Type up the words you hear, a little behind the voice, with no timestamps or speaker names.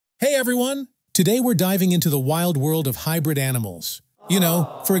Hey everyone! Today we're diving into the wild world of hybrid animals.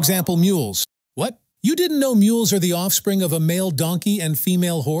 For example, mules. What? You didn't know mules are the offspring of a male donkey and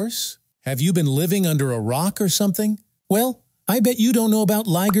female horse? Have you been living under a rock or something? Well, I bet you don't know about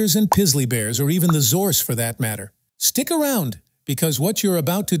ligers and pizzly bears, or even the zorse for that matter. Stick around, because what you're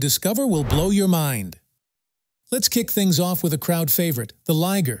about to discover will blow your mind. Let's kick things off with a crowd favorite, the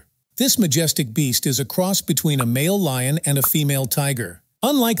liger. This majestic beast is a cross between a male lion and a female tiger.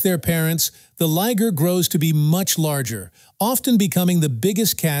 Unlike their parents, the liger grows to be much larger, often becoming the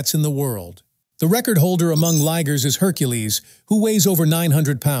biggest cats in the world. The record holder among ligers is Hercules, who weighs over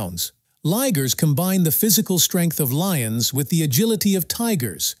 900 pounds. Ligers combine the physical strength of lions with the agility of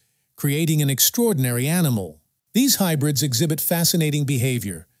tigers, creating an extraordinary animal. These hybrids exhibit fascinating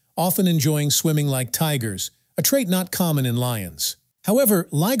behavior, often enjoying swimming like tigers, a trait not common in lions. However,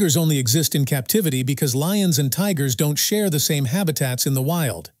 ligers only exist in captivity because lions and tigers don't share the same habitats in the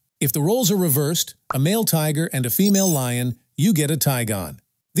wild. If the roles are reversed, a male tiger and a female lion, you get a tigon.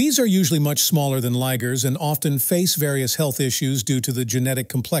 These are usually much smaller than ligers and often face various health issues due to the genetic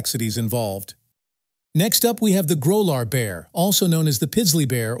complexities involved. Next up, we have the growlar bear, also known as the pizzly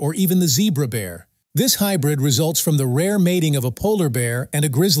bear or even the zebra bear. This hybrid results from the rare mating of a polar bear and a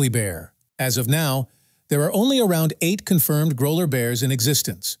grizzly bear. As of now, there are only around 8 confirmed growler bears in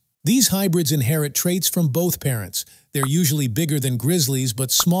existence. These hybrids inherit traits from both parents. They're usually bigger than grizzlies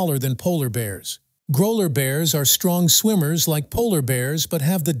but smaller than polar bears. Growler bears are strong swimmers like polar bears but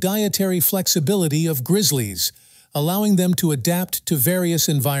have the dietary flexibility of grizzlies, allowing them to adapt to various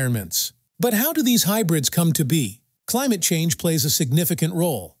environments. But how do these hybrids come to be? Climate change plays a significant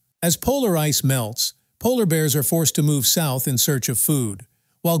role. As polar ice melts, polar bears are forced to move south in search of food,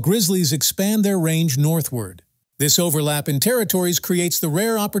 while grizzlies expand their range northward. This overlap in territories creates the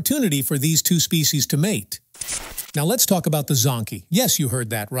rare opportunity for these two species to mate. Now let's talk about the zonkey. Yes, you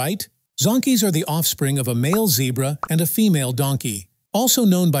heard that right. Zonkeys are the offspring of a male zebra and a female donkey. Also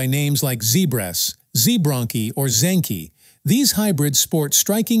known by names like zebras, zebronki, or zenki, these hybrids sport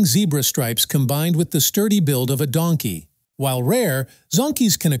striking zebra stripes combined with the sturdy build of a donkey. While rare,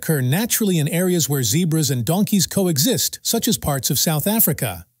 zonkies can occur naturally in areas where zebras and donkeys coexist, such as parts of South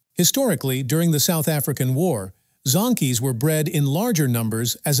Africa. Historically, during the South African War, zonkies were bred in larger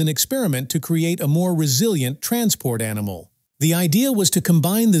numbers as an experiment to create a more resilient transport animal. The idea was to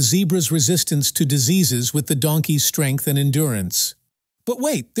combine the zebra's resistance to diseases with the donkey's strength and endurance. But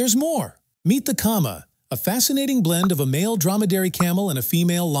wait, there's more! Meet the kama, a fascinating blend of a male dromedary camel and a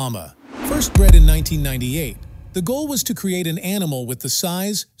female llama. First bred in 1998, the goal was to create an animal with the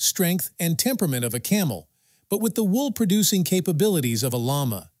size, strength, and temperament of a camel, but with the wool-producing capabilities of a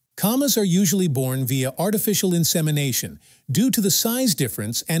llama. Kamas are usually born via artificial insemination due to the size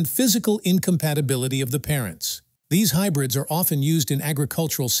difference and physical incompatibility of the parents. These hybrids are often used in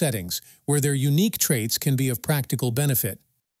agricultural settings, where their unique traits can be of practical benefit.